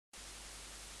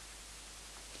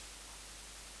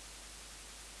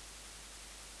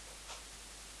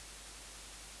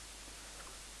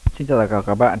Xin chào tất cả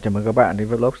các bạn, chào mừng các bạn đến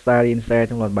với vlog studyandshare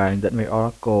trong loạt bài hướng dẫn về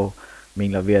Oracle.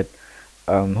 Mình là Việt.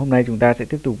 Hôm nay chúng ta sẽ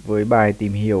tiếp tục với bài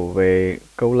tìm hiểu về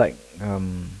câu lệnh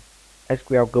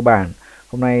SQL cơ bản.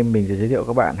 Hôm nay mình sẽ giới thiệu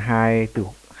các bạn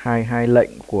hai lệnh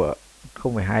của,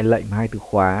 không phải hai lệnh mà hai từ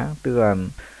khóa, tức là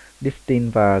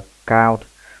distinct và count.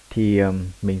 Thì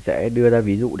mình sẽ đưa ra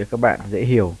ví dụ để các bạn dễ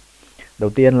hiểu. Đầu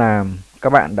tiên là các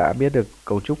bạn đã biết được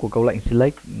cấu trúc của câu lệnh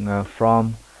select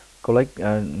from,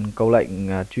 câu lệnh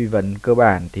truy vấn cơ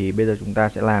bản, thì bây giờ chúng ta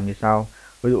sẽ làm như sau.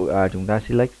 Ví dụ chúng ta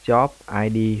select job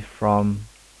ID from,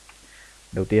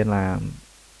 đầu tiên là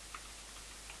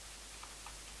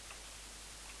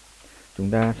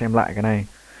chúng ta xem lại cái này.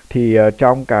 Thì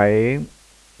trong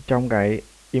cái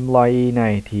employee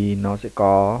này thì nó sẽ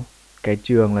có cái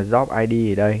trường là job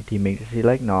ID ở đây, thì mình sẽ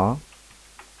select nó,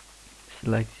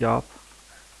 select job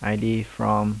ID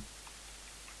from.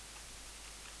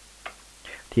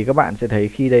 Thì các bạn sẽ thấy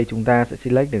khi đây chúng ta sẽ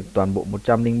select được toàn bộ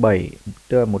 107,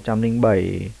 tức là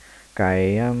 107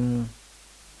 cái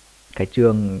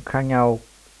trường khác nhau,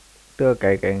 tức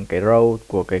là cái row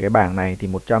của cái bảng này thì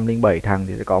 107 thằng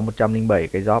thì sẽ có 107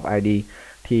 cái job ID.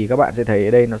 Thì các bạn sẽ thấy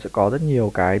ở đây nó sẽ có rất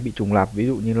nhiều cái bị trùng lặp, ví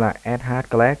dụ như là SH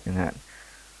class chẳng hạn.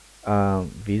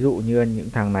 Ví dụ như những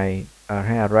thằng này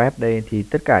hay là rep đây, thì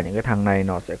tất cả những cái thằng này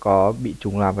nó sẽ có bị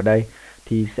trùng lặp ở đây.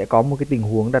 Thì sẽ có một cái tình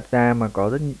huống đặt ra mà có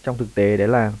rất trong thực tế, đấy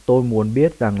là tôi muốn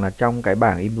biết rằng là trong cái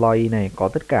bảng employee này có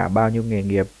tất cả bao nhiêu nghề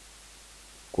nghiệp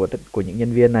của những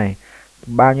nhân viên này.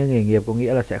 Bao nhiêu nghề nghiệp có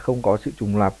nghĩa là sẽ không có sự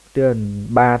trùng lặp, tức là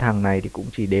 3 thằng này thì cũng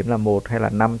chỉ đếm là một, hay là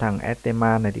 5 thằng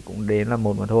STMA này thì cũng đếm là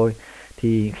một mà thôi.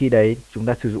 Thì khi đấy chúng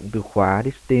ta sử dụng từ khóa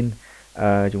distinct,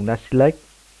 chúng ta select,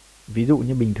 ví dụ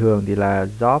như bình thường thì là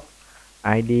job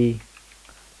ID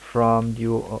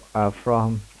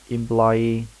from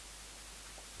employee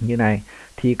như này.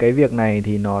 Thì cái việc này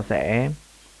thì nó sẽ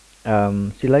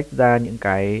select ra những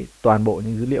cái toàn bộ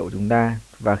những dữ liệu của chúng ta,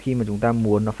 và khi mà chúng ta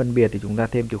muốn nó phân biệt thì chúng ta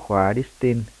thêm từ khóa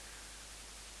distinct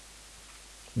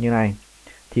như này.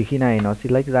 Thì khi này nó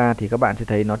select ra thì các bạn sẽ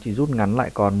thấy nó chỉ rút ngắn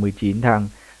lại còn 19 thằng,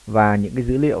 và những cái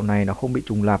dữ liệu này nó không bị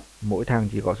trùng lặp, mỗi thằng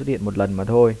chỉ có xuất hiện một lần mà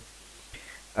thôi.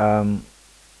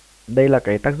 Đây là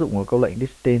cái tác dụng của câu lệnh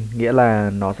distinct, nghĩa là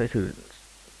nó sẽ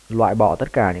loại bỏ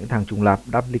tất cả những thằng trùng lặp,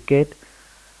 duplicate.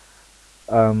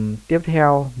 Tiếp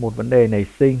theo một vấn đề nảy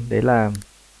sinh, đấy là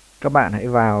các bạn hãy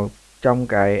vào trong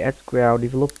cái SQL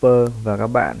Developer và các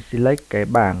bạn select cái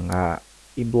bảng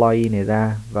employee này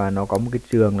ra, và nó có một cái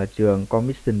trường là trường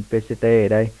commission PCT ở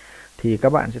đây. Thì các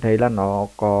bạn sẽ thấy là nó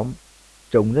có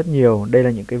trống rất nhiều. Đây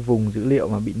là những cái vùng dữ liệu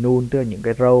mà bị null, tức là những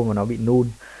cái row mà nó bị null.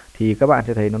 Thì các bạn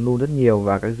sẽ thấy nó null rất nhiều,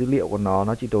 và các dữ liệu của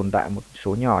nó chỉ tồn tại một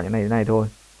số nhỏ như này thôi.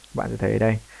 Các bạn sẽ thấy ở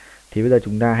đây. Thì bây giờ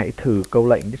chúng ta hãy thử câu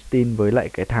lệnh distinct với lại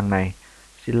cái thằng này.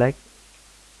 Select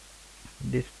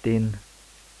distinct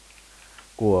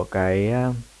của cái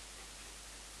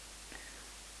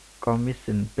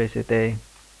commission PCT.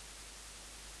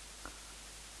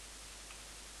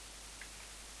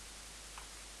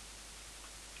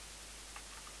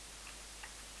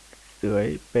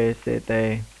 Dưới PCT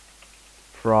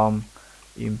from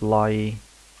employee.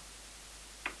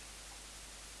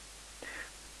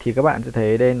 Thì các bạn sẽ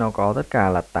thấy đây nó có tất cả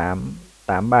là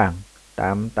 8 bảng,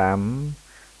 8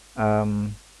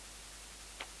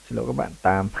 xin lỗi các bạn,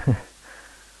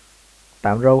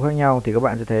 8 row khác nhau. Thì các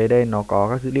bạn sẽ thấy đây nó có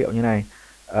các dữ liệu như này.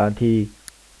 Thì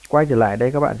quay trở lại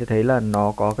đây các bạn sẽ thấy là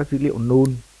nó có các dữ liệu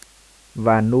null,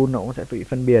 và null nó cũng sẽ bị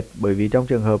phân biệt, bởi vì trong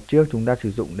trường hợp trước chúng ta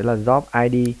sử dụng đấy là job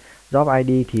ID. Job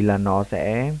ID thì là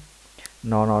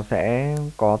nó sẽ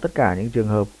có tất cả những trường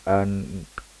hợp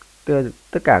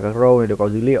tất cả các row này đều có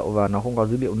dữ liệu và nó không có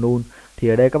dữ liệu null. Thì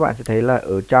ở đây các bạn sẽ thấy là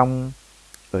ở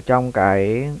trong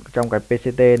cái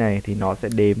PCT này thì nó sẽ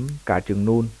đếm cả trường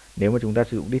null. Nếu mà chúng ta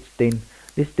sử dụng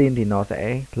distinct thì nó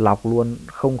sẽ lọc luôn,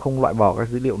 không loại bỏ các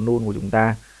dữ liệu null của chúng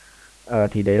ta.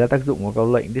 Thì đấy là tác dụng của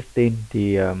câu lệnh distinct.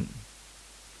 Thì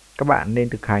các bạn nên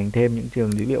thực hành thêm những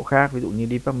trường dữ liệu khác, ví dụ như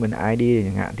department ID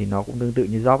chẳng hạn, thì nó cũng tương tự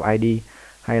như job ID,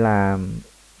 hay là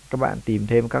các bạn tìm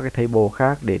thêm các cái table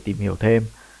khác để tìm hiểu thêm.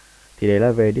 Thì đấy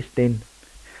là về distinct.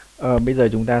 Bây giờ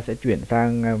chúng ta sẽ chuyển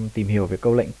sang tìm hiểu về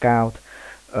câu lệnh count.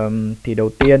 Thì đầu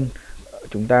tiên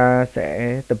chúng ta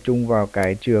sẽ tập trung vào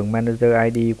cái trường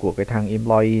manager ID của cái thằng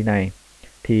employee này.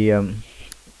 Thì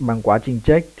bằng quá trình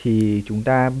check thì chúng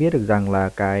ta biết được rằng là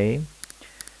cái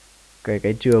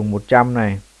trường 100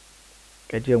 này,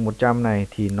 cái trường 100 này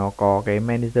thì nó có cái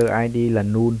manager ID là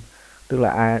null, tức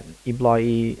là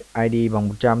employee ID bằng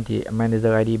 100 thì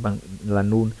manager ID là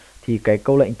null. Thì cái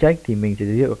câu lệnh check thì mình sẽ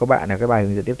giới thiệu với các bạn ở cái bài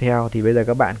hướng dẫn tiếp theo. Thì bây giờ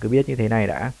các bạn cứ biết như thế này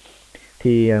đã.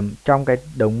 Thì trong cái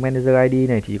đống manager ID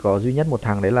này thì có duy nhất một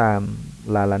thằng đấy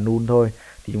là null thôi.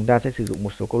 thì chúng ta sẽ sử dụng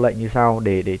một số câu lệnh như sau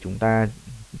để chúng ta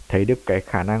thấy được cái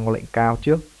khả năng của lệnh count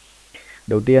trước.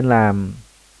 Đầu tiên là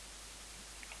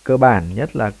cơ bản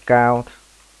nhất là count,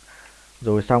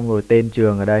 rồi xong rồi tên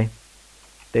trường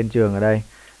ở đây,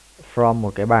 from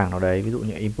một cái bảng nào đấy, ví dụ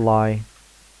như employee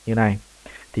như này,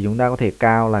 thì chúng ta có thể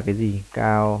count là cái gì,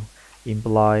 count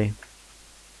employee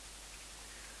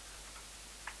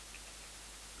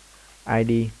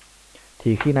ID,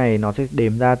 thì khi này nó sẽ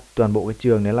đếm ra toàn bộ cái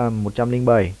trường đấy là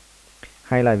 107.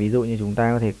 Hay là ví dụ như chúng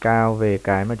ta có thể count về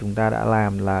cái mà chúng ta đã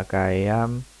làm là cái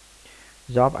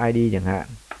job ID chẳng hạn,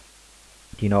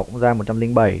 thì nó cũng ra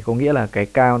 107. Có nghĩa là cái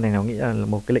count này nó nghĩa là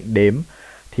một cái lệnh đếm,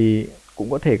 thì cũng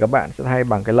có thể các bạn sẽ thay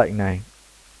bằng cái lệnh này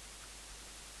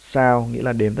sao, nghĩa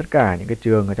là đếm tất cả những cái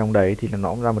trường ở trong đấy thì là nó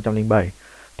cũng ra 107.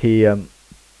 Thì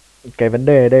cái vấn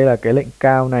đề ở đây là cái lệnh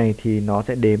count này thì nó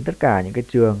sẽ đếm tất cả những cái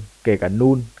trường, kể cả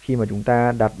null. Khi mà chúng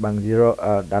ta đặt bằng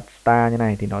zero, đặt star như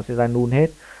này thì nó sẽ ra null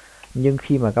hết. Nhưng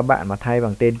khi mà các bạn mà thay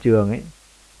bằng tên trường ấy,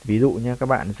 ví dụ nhé, các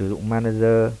bạn sử dụng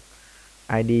manager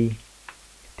ID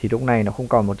thì lúc này nó không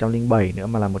còn 107 nữa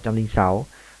mà là 106.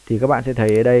 Thì các bạn sẽ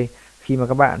thấy ở đây khi mà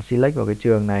các bạn select vào cái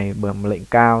trường này bằng lệnh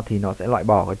count thì nó sẽ loại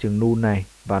bỏ cái trường null này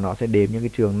và nó sẽ đếm những cái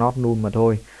trường not null mà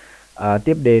thôi.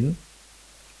 Tiếp đến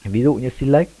ví dụ như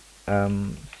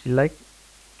select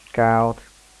count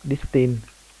distinct,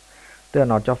 tức là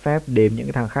nó cho phép đếm những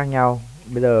cái thằng khác nhau.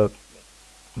 Bây giờ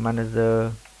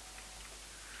manager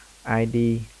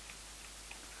ID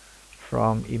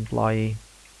from employee,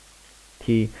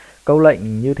 thì câu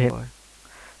lệnh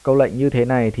như thế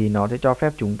này thì nó sẽ cho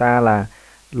phép chúng ta là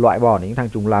loại bỏ những thằng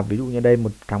trùng lặp. Ví dụ như đây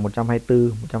một thằng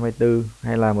 124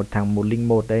 hay là một thằng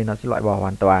 101, đây nó sẽ loại bỏ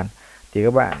hoàn toàn. Thì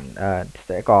các bạn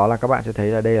sẽ có là các bạn sẽ thấy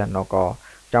là đây là nó có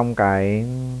trong cái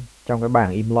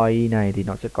bảng employee này thì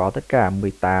nó sẽ có tất cả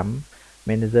 18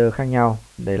 manager khác nhau.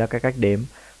 Đấy là cái cách đếm.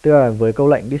 Tức là với câu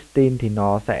lệnh distinct thì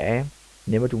nó sẽ,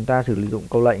 nếu mà chúng ta sử dụng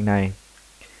câu lệnh này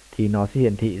thì nó sẽ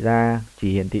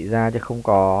chỉ hiển thị ra chứ không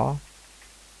có,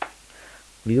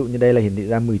 ví dụ như đây là hiển thị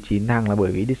ra 19 thằng là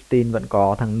bởi vì distinct vẫn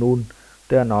có thằng null,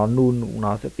 tức là nó null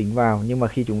nó sẽ tính vào. Nhưng mà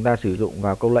khi chúng ta sử dụng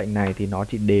vào câu lệnh này thì nó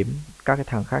chỉ đếm các cái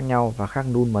thằng khác nhau và khác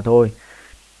null mà thôi.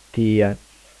 Thì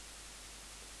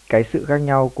cái sự khác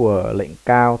nhau của lệnh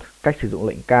count, cách sử dụng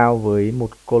lệnh count với một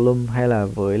column hay là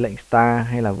với lệnh star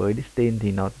hay là với distinct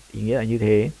thì nó ý nghĩa là như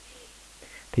thế.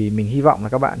 Thì mình hy vọng là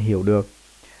các bạn hiểu được.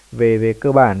 Về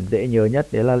cơ bản dễ nhớ nhất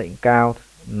đấy là lệnh count,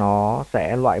 nó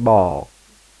sẽ loại bỏ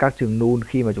các trường null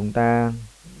khi mà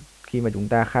chúng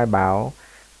ta khai báo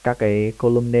các cái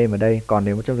column name ở đây. Còn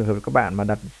nếu mà trong trường hợp các bạn mà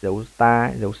đặt dấu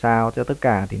star, dấu sao cho tất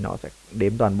cả thì nó sẽ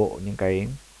đếm toàn bộ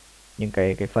những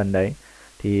cái phần đấy,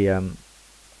 thì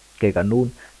kể cả null.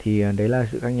 Thì đấy là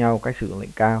sự khác nhau cách sử dụng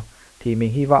lệnh count. Thì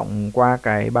mình hy vọng qua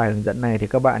cái bài hướng dẫn này thì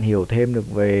các bạn hiểu thêm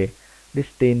được về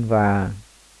distinct và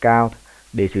count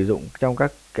để sử dụng trong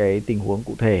các cái tình huống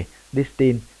cụ thể.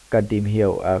 Distinct cần tìm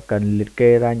hiểu, cần liệt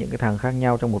kê ra những cái thằng khác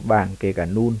nhau trong một bảng kể cả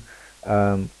null.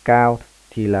 Count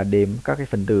thì là đếm các cái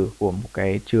phần tử của một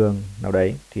cái trường nào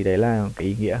đấy. Thì đấy là cái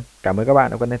ý nghĩa. Cảm ơn các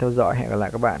bạn đã quan tâm theo dõi. Hẹn gặp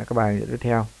lại các bạn ở các bài hướng dẫn tiếp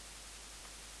theo.